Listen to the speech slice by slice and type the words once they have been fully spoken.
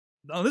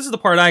Oh, this is the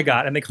part I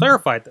got, and they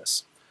clarified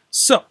this.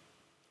 So,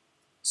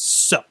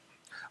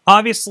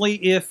 obviously,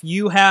 if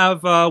you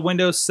have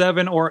Windows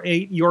 7 or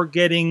 8, you're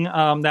getting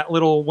that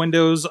little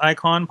Windows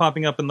icon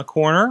popping up in the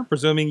corner,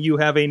 presuming you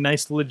have a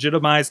nice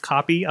legitimized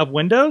copy of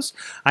Windows.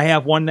 I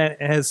have one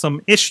that has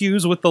some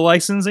issues with the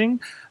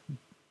licensing.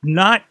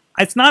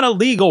 It's not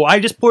illegal. I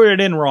just put it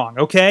in wrong,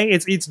 okay?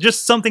 It's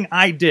just something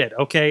I did,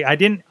 okay?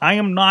 I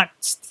am not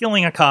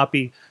stealing a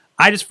copy.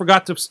 I just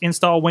forgot to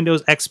install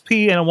Windows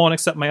XP, and it won't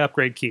accept my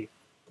upgrade key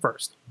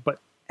first. But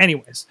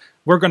anyways,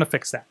 we're going to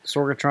fix that.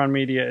 Sorgatron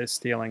Media is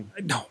stealing.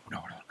 No.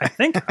 I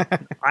think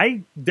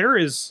there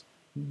is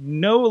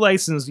no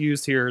license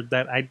used here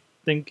that I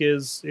think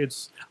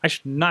I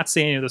should not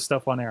say any of this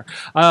stuff on air.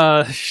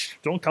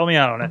 Don't call me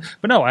out on it.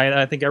 But no,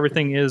 I think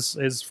everything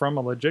is from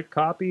a legit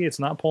copy. It's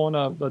not pulling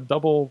a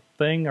double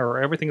thing, or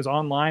everything is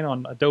online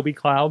on Adobe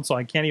Cloud, so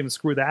I can't even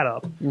screw that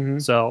up.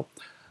 So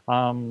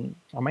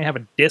I might have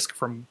a disc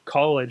from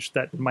college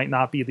that might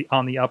not be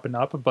on the up and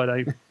up, but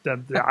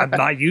I'm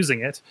not using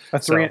it.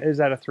 Is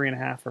that a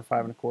 3.5 or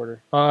 5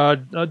 1/4?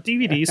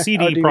 DVD,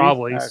 CD, DVD?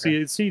 probably.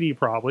 Okay. CD,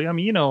 probably. I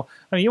mean,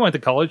 you went to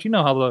college. You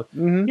know how the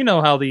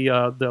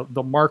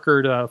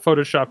markered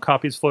Photoshop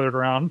copies floated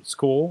around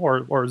school,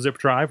 or zip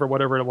drive, or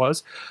whatever it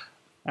was.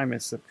 I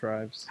miss zip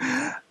drives.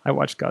 I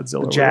watched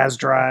Godzilla. The Jazz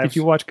Drive. Did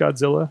you watch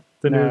Godzilla?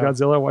 The new No.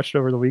 Godzilla? I watched it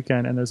over the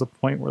weekend, and there's a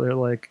point where they're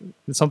like,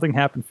 something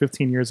happened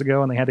 15 years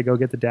ago, and they had to go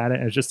get the data,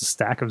 and it's just a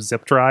stack of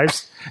zip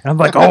drives. And I'm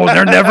like, oh,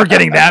 they're never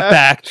getting that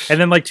back. And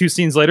then like 2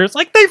 scenes later, it's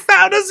like, they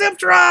found a zip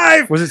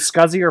drive! Was it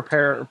SCSI or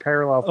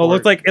parallel? Oh,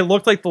 it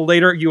looked like the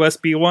later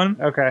USB one.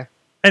 Okay.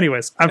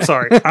 Anyways, I'm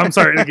sorry. I'm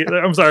sorry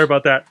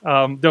about that.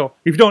 No,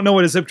 if you don't know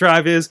what a zip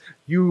drive is,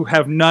 you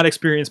have not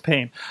experienced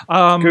pain.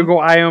 Google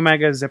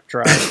iOmega zip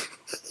drive.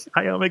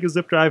 iOmega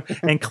zip drive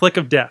and Click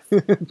of Death.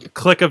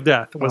 Click of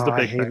Death was the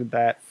big I hated thing.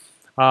 that.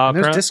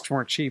 And those discs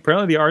weren't cheap.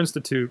 Apparently, the Art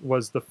Institute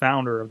was the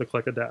founder of the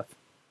Click of Death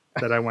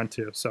that I went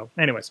to. So,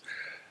 anyways,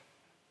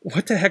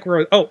 what the heck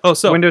were?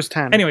 So Windows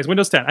 10. Anyways,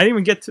 Windows 10. I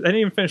didn't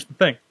even finish the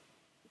thing.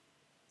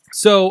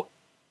 So,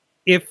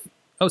 if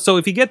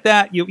you get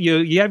that, you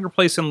have your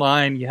place in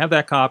line. You have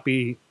that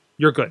copy.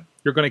 You're good.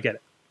 You're going to get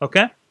it.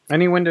 Okay.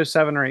 Any Windows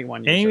 7 or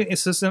 8.1 user. Any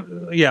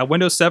system, yeah,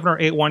 Windows 7 or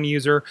 8.1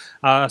 user.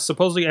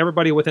 Supposedly,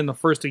 everybody within the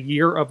first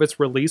year of its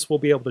release will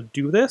be able to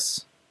do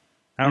this.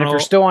 I don't And if know.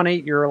 you're still on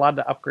 8, you're allowed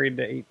to upgrade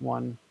to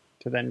 8.1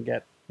 to then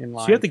get in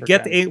line. So you have to for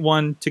get 10. the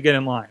 8.1 to get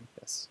in line.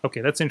 Yes.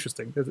 Okay, that's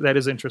interesting. That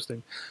is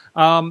interesting.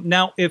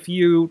 Now, if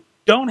you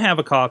don't have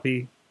a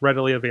copy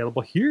readily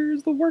available,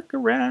 here's the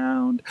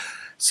workaround.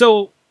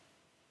 So,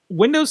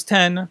 Windows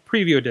 10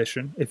 Preview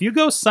Edition, if you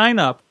go sign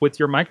up with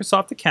your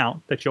Microsoft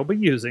account that you'll be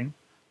using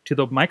to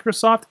the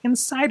Microsoft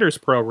Insiders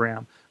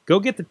program,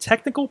 go get the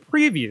technical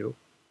preview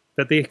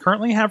that they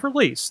currently have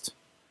released,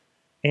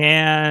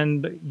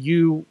 and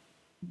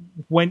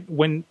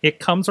when it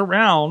comes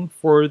around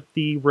for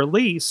the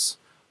release,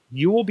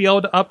 you will be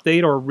able to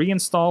update or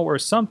reinstall or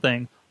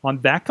something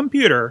on that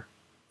computer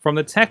from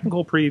the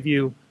technical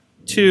preview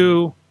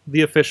to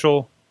the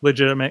official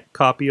legitimate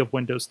copy of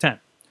Windows 10.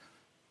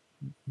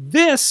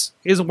 This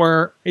is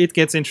where it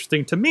gets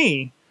interesting to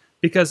me,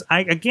 because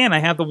I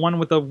have the one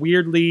with a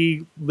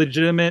weirdly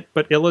legitimate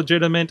but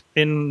illegitimate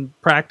in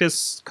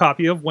practice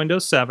copy of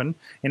Windows 7,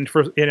 and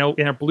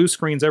it blue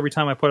screens every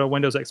time I put a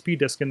Windows XP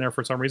disk in there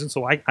for some reason,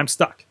 so I'm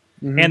stuck.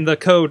 And the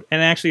code,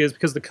 and actually is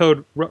because the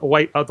code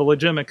the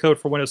legitimate code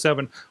for Windows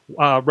 7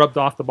 rubbed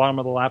off the bottom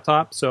of the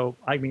laptop. So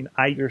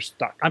you're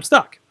stuck. I'm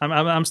stuck.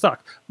 I'm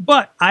stuck.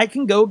 But I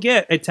can go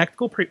get a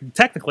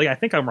technically, I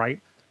think I'm right.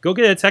 Go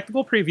get a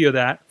technical preview of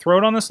that. Throw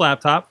it on this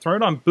laptop. Throw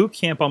it on Boot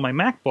Camp on my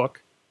MacBook.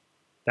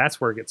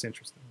 That's where it gets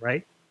interesting,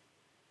 right?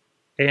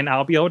 And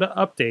I'll be able to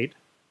update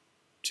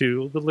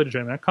to the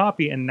legitimate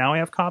copy. And now I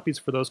have copies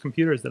for those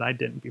computers that I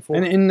didn't before.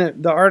 And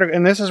in the article,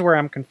 and this is where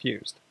I'm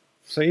confused.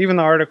 So even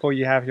the article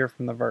you have here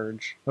from The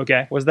Verge,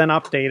 was then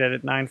updated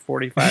at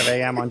 9:45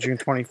 a.m. on June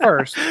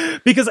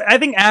 21st. Because I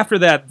think after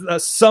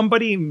that,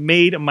 somebody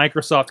made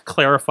Microsoft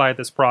clarify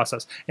this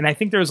process, and I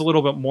think there's a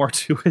little bit more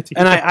to it.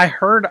 And I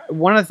heard,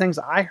 one of the things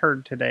I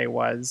heard today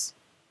was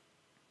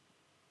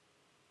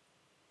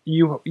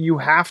you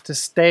have to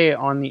stay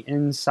on the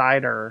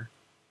Insider.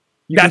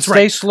 That's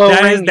right. Slow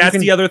ring. That's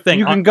the other thing.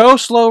 You can go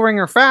slow ring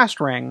or fast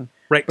ring.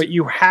 Right. But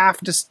you have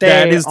to stay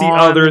That is the on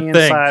other the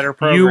thing. Insider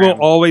program. You will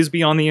always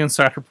be on the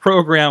Insider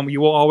program.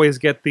 You will always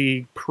get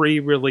the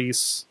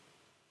pre-release,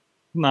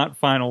 not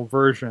final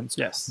versions.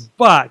 Yes.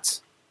 But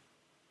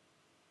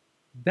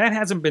that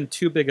hasn't been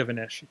too big of an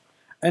issue.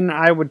 And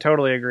I would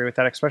totally agree with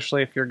that,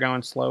 especially if you're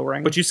going slow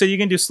ring. But you said you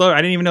can do slow. I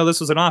didn't even know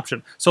this was an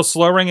option. So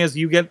slow ring is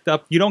you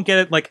don't get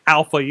it like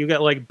alpha. You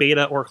get like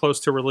beta or close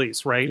to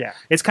release, right? Yeah.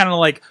 It's kind of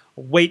like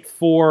wait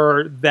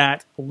for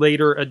that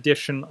later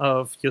edition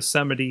of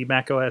Yosemite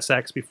Mac OS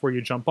X before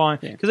you jump on,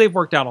 because they've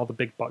worked out all the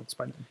big bugs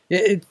by now.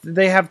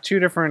 They have two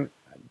different.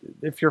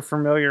 If you're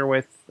familiar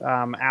with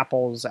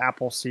Apple's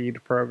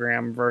Appleseed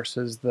program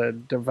versus the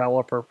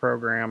developer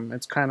program,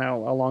 it's kind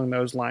of along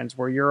those lines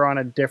where you're on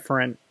a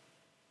different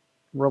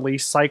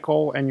release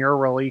cycle, and your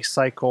release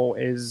cycle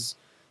is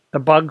the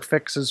bug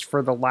fixes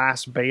for the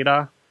last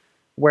beta,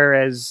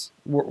 whereas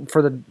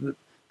for the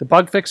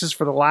bug fixes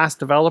for the last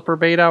developer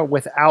beta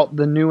without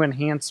the new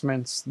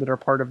enhancements that are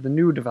part of the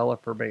new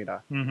developer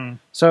beta. Mm-hmm.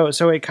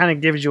 So it kind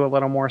of gives you a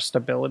little more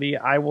stability.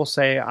 I will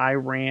say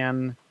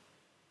I'm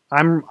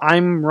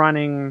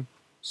running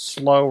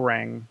slow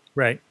ring.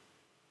 Right.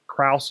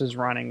 Kraus is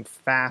running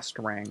fast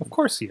ring. Of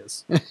course he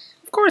is.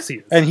 Of course he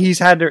is. And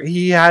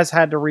he has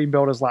had to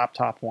rebuild his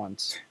laptop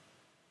once.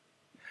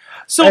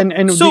 So,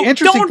 and so the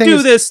interesting don't thing do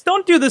is, this.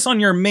 Don't do this on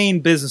your main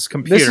business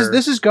computer.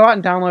 This is go out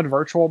and download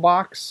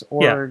VirtualBox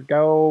or Yeah.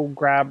 go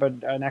grab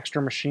an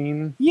extra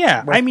machine.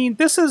 Yeah, I mean,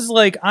 this is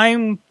like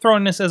I'm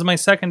throwing this as my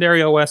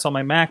secondary OS on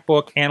my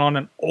MacBook and on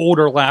an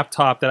older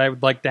laptop that I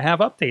would like to have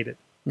updated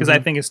because I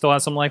think it still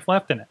has some life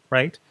left in it,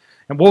 right?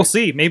 And we'll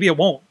see. Maybe it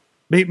won't.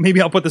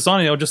 Maybe I'll put this on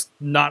and it'll just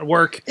not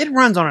work. It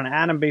runs on an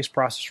Atom-based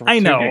processor. With I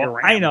 2 know, gig of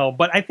RAM. I know,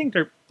 but I think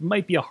there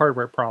might be a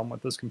hardware problem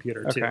with this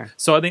computer too. Okay.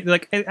 So I think,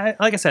 like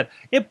I said,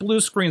 it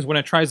blue screens when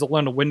it tries to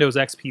learn a Windows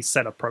XP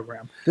setup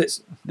program.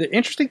 The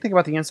interesting thing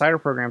about the Insider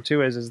program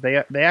too is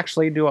they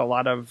actually do a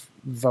lot of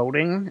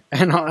voting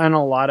and a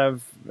lot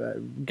of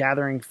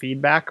gathering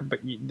feedback, but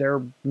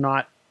they're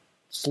not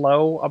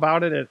slow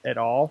about it at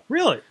all.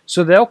 Really?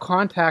 So they'll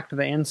contact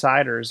the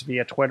insiders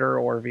via Twitter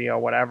or via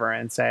whatever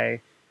and say,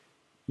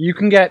 you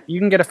can get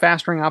a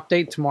fast ring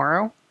update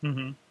tomorrow,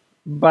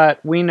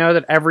 but we know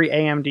that every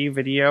AMD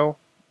video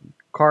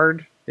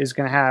card is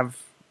going to have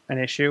an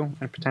issue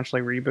and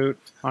potentially reboot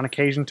on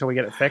occasion until we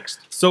get it fixed.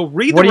 So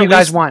read. What do you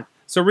guys want?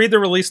 So read the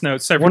release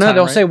notes every time.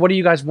 They'll right? say, "What do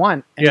you guys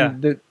want?"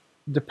 And yeah.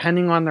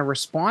 Depending on the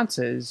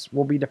responses,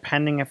 will be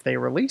depending if they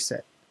release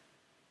it.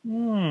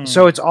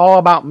 So it's all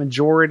about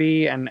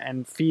majority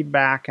and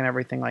feedback and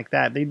everything like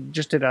that. They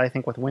just did it, I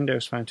think, with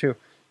Windows Phone too.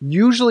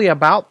 Usually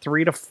about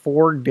 3 to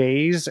 4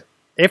 days.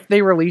 If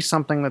they release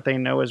something that they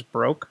know is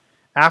broke,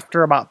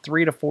 after about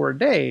 3 to 4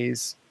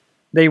 days,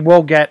 they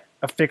will get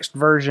a fixed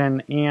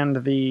version,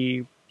 and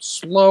the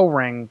slow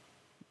ring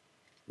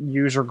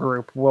user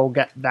group will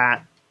get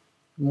that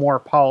more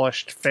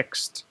polished,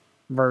 fixed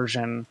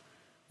version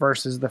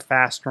versus the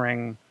fast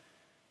ring.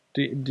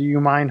 Do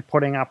you mind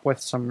putting up with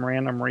some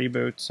random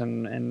reboots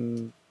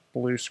and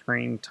blue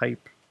screen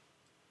type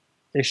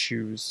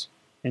issues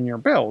in your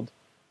build?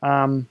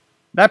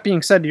 That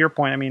being said, to your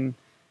point, I mean,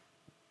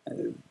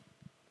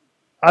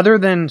 other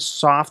than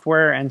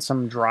software and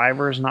some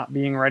drivers not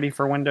being ready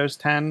for Windows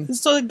 10,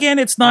 so again,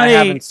 it's not. I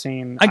haven't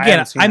seen.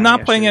 I'm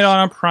not putting issues. it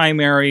on a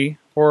primary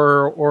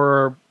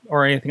or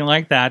anything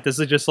like that. This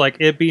is just like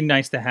it'd be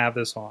nice to have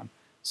this on.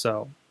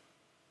 So,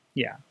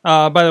 yeah.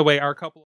 By the way, our couple.